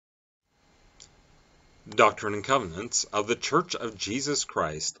Doctrine and Covenants of the Church of Jesus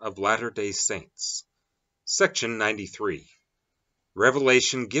Christ of Latter-day Saints. Section 93.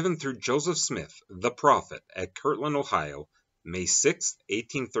 Revelation given through Joseph Smith, the prophet, at Kirtland, Ohio, May 6,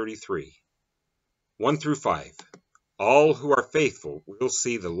 1833. 1 through 5. All who are faithful will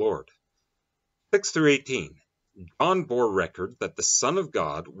see the Lord. 6 through 18. John bore record that the Son of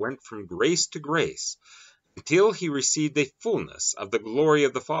God went from grace to grace until he received a fullness of the glory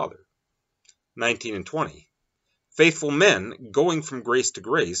of the Father. 19 and 20. Faithful men going from grace to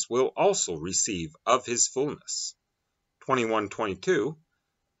grace will also receive of his fullness. 21-22.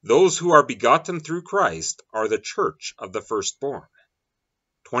 Those who are begotten through Christ are the church of the firstborn.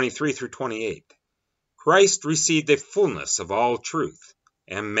 23 through 28. Christ received a fullness of all truth,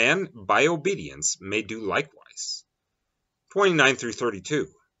 and man by obedience may do likewise. 29 through 32.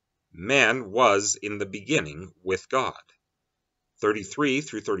 Man was in the beginning with God. 33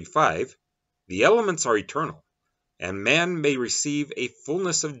 through 35. The elements are eternal, and man may receive a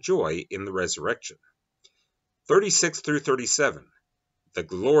fullness of joy in the resurrection. 36 through 37. The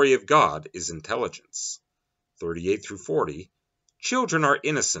glory of God is intelligence. 38 through 40. Children are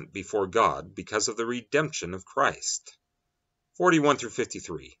innocent before God because of the redemption of Christ. 41 through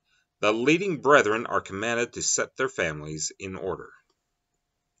 53. The leading brethren are commanded to set their families in order.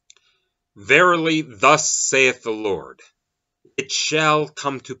 Verily, thus saith the Lord, it shall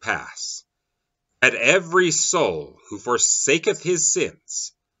come to pass, that every soul who forsaketh his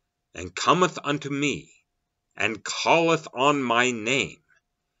sins, and cometh unto me, and calleth on my name,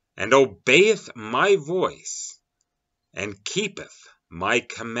 and obeyeth my voice, and keepeth my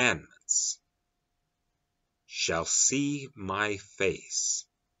commandments, shall see my face,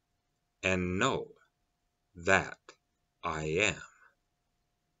 and know that I am,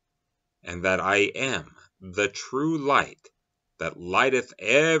 and that I am the true light that lighteth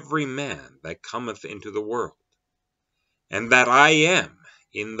every man that cometh into the world, and that I am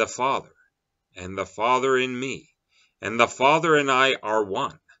in the Father, and the Father in me, and the Father and I are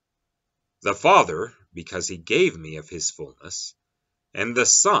one. The Father, because he gave me of his fullness, and the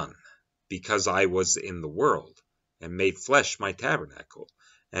Son, because I was in the world, and made flesh my tabernacle,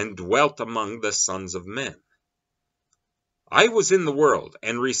 and dwelt among the sons of men. I was in the world,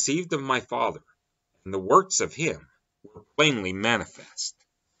 and received of my Father, and the works of him were plainly manifest.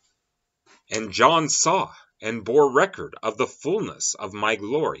 And John saw, and bore record of the fullness of my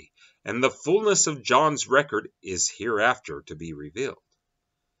glory, and the fullness of John's record is hereafter to be revealed.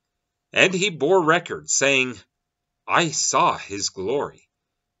 And he bore record, saying, I saw his glory,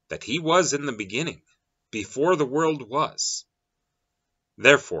 that he was in the beginning, before the world was.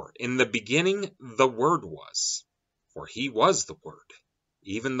 Therefore, in the beginning the Word was, for he was the Word,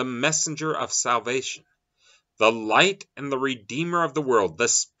 even the messenger of salvation, the light and the Redeemer of the world, the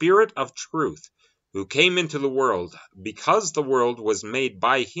Spirit of truth, who came into the world, because the world was made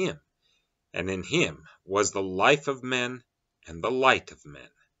by him, and in him was the life of men and the light of men.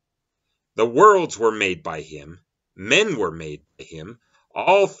 The worlds were made by him, men were made by him,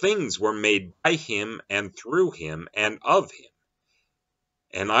 all things were made by him and through him and of him.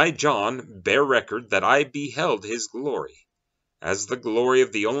 And I, John, bear record that I beheld his glory, as the glory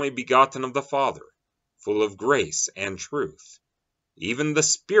of the only begotten of the Father, full of grace and truth, even the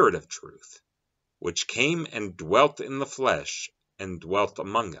Spirit of truth, which came and dwelt in the flesh, and dwelt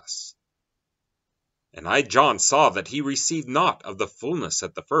among us. And I, John, saw that he received not of the fullness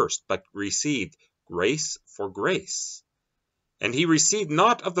at the first, but received grace for grace. And he received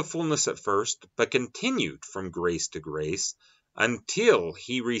not of the fullness at first, but continued from grace to grace, until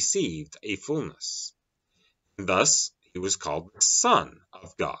he received a fullness. And thus he was called the Son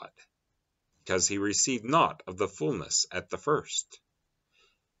of God, because he received not of the fullness at the first.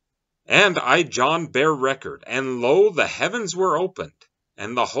 And I, John, bear record, and lo, the heavens were opened,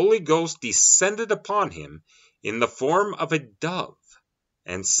 and the Holy Ghost descended upon him in the form of a dove,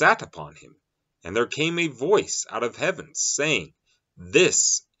 and sat upon him. And there came a voice out of heaven, saying,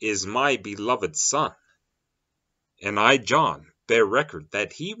 This is my beloved Son. And I, John, bear record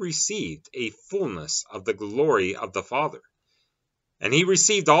that he received a fullness of the glory of the Father. And he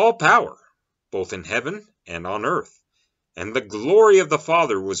received all power, both in heaven and on earth. And the glory of the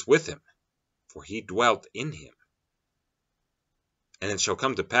Father was with him, for he dwelt in him. And it shall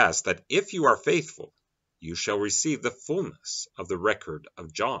come to pass that if you are faithful, you shall receive the fullness of the record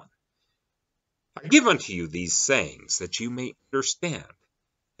of John. I give unto you these sayings, that you may understand,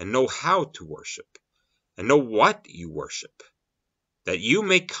 and know how to worship, and know what you worship, that you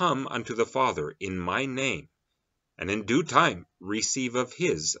may come unto the Father in my name, and in due time receive of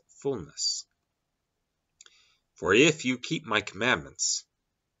his fullness. For if you keep my commandments,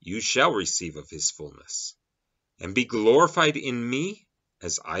 you shall receive of his fullness, and be glorified in me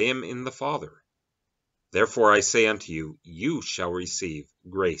as I am in the Father. Therefore I say unto you, you shall receive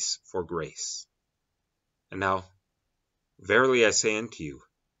grace for grace. And now, verily I say unto you,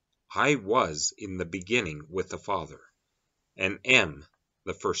 I was in the beginning with the Father, and am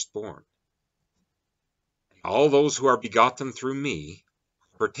the firstborn. All those who are begotten through me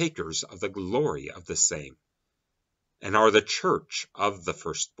are partakers of the glory of the same, and are the church of the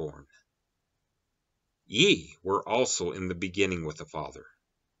firstborn. Ye were also in the beginning with the Father,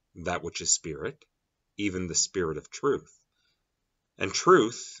 that which is spirit, even the Spirit of truth. And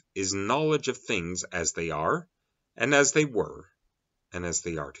truth is knowledge of things as they are, and as they were, and as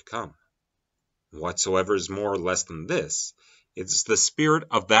they are to come. Whatsoever is more or less than this, it is the spirit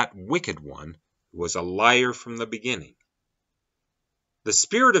of that wicked one who was a liar from the beginning. The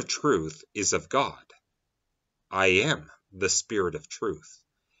Spirit of truth is of God. I am the Spirit of truth.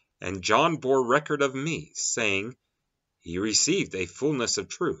 And John bore record of me, saying, He received a fullness of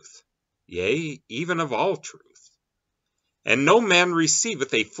truth, yea, even of all truth. And no man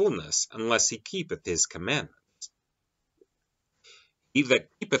receiveth a fullness unless he keepeth his commandments. He that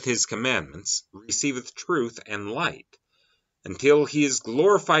keepeth his commandments receiveth truth and light, until he is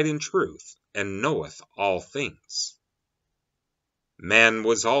glorified in truth, and knoweth all things. Man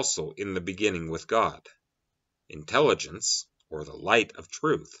was also in the beginning with God. Intelligence, or the light of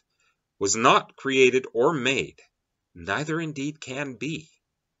truth, was not created or made, neither indeed can be.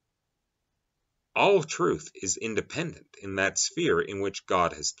 All truth is independent in that sphere in which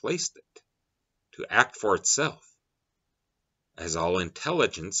God has placed it, to act for itself, as all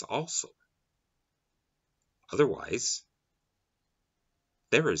intelligence also. Otherwise,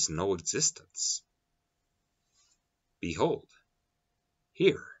 there is no existence. Behold,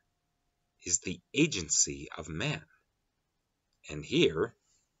 here is the agency of man, and here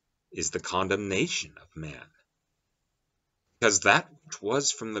is the condemnation of man. Because that which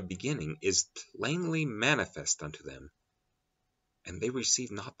was from the beginning is plainly manifest unto them, and they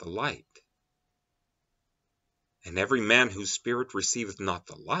receive not the light. And every man whose spirit receiveth not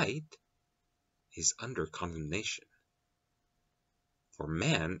the light is under condemnation. For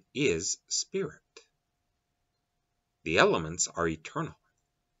man is spirit. The elements are eternal,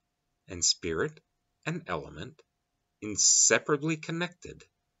 and spirit and element, inseparably connected,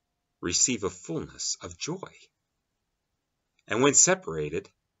 receive a fullness of joy. And when separated,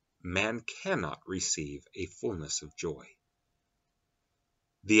 man cannot receive a fullness of joy.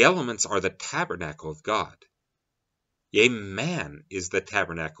 The elements are the tabernacle of God. Yea, man is the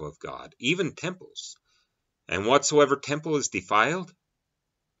tabernacle of God, even temples. And whatsoever temple is defiled,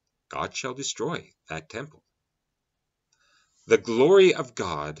 God shall destroy that temple. The glory of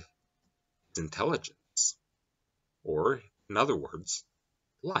God is intelligence, or, in other words,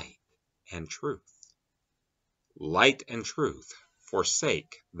 light and truth. Light and truth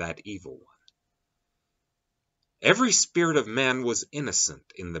forsake that evil one. Every spirit of man was innocent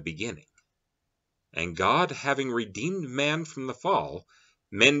in the beginning, and God, having redeemed man from the fall,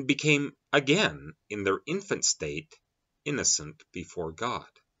 men became again, in their infant state, innocent before God.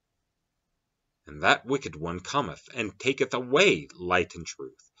 And that wicked one cometh, and taketh away light and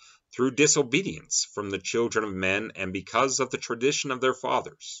truth, through disobedience from the children of men, and because of the tradition of their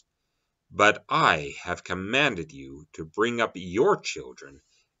fathers. But I have commanded you to bring up your children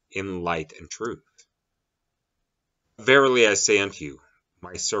in light and truth. Verily I say unto you,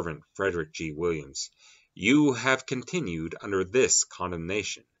 my servant Frederick G. Williams, you have continued under this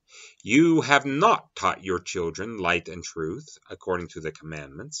condemnation. You have not taught your children light and truth, according to the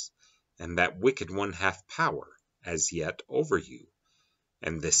commandments, and that wicked one hath power as yet over you,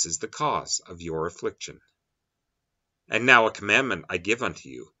 and this is the cause of your affliction. And now a commandment I give unto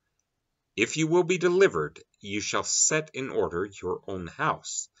you, if you will be delivered, you shall set in order your own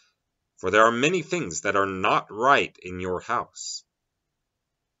house, for there are many things that are not right in your house.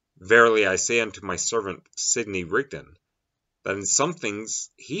 Verily I say unto my servant Sidney Rigdon, that in some things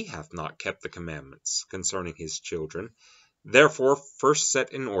he hath not kept the commandments concerning his children. Therefore first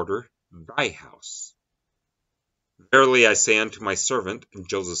set in order thy house. Verily I say unto my servant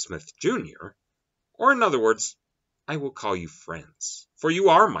Joseph Smith, Jr., or in other words, I will call you friends, for you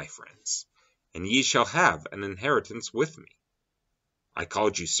are my friends, and ye shall have an inheritance with me. I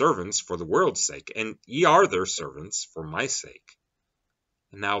called you servants for the world's sake, and ye are their servants for my sake.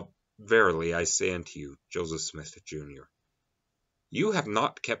 And now verily I say unto you, Joseph Smith, Jr., you have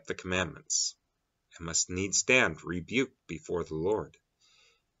not kept the commandments, and must needs stand rebuked before the Lord.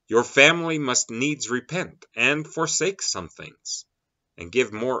 Your family must needs repent, and forsake some things, and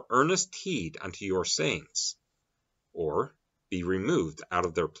give more earnest heed unto your sayings. Or, be removed out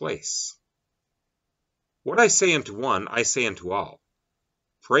of their place. What I say unto one, I say unto all.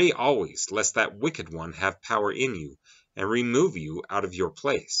 Pray always, lest that wicked one have power in you, and remove you out of your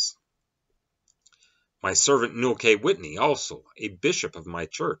place. My servant Newell K. Whitney also, a bishop of my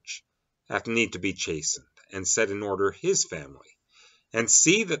church, hath need to be chastened, and set in order his family, and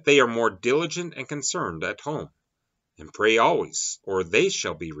see that they are more diligent and concerned at home, and pray always, or they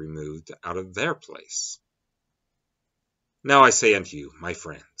shall be removed out of their place. Now I say unto you, my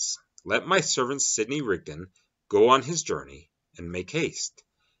friends, let my servant Sidney Rigdon go on his journey, and make haste,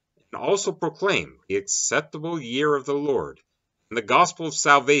 and also proclaim the acceptable year of the Lord, and the gospel of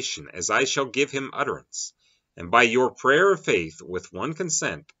salvation, as I shall give him utterance, and by your prayer of faith with one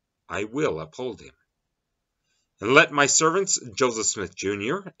consent I will uphold him. And let my servants Joseph Smith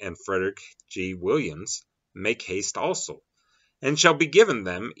Jr. and Frederick G. Williams make haste also, and shall be given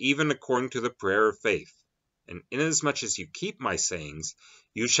them even according to the prayer of faith. And inasmuch as you keep my sayings,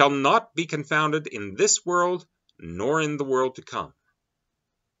 you shall not be confounded in this world, nor in the world to come.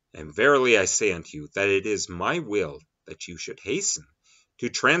 And verily I say unto you, that it is my will that you should hasten to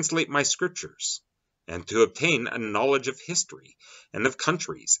translate my scriptures, and to obtain a knowledge of history, and of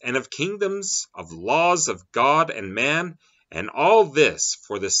countries, and of kingdoms, of laws of God and man, and all this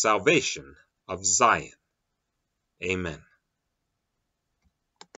for the salvation of Zion. Amen.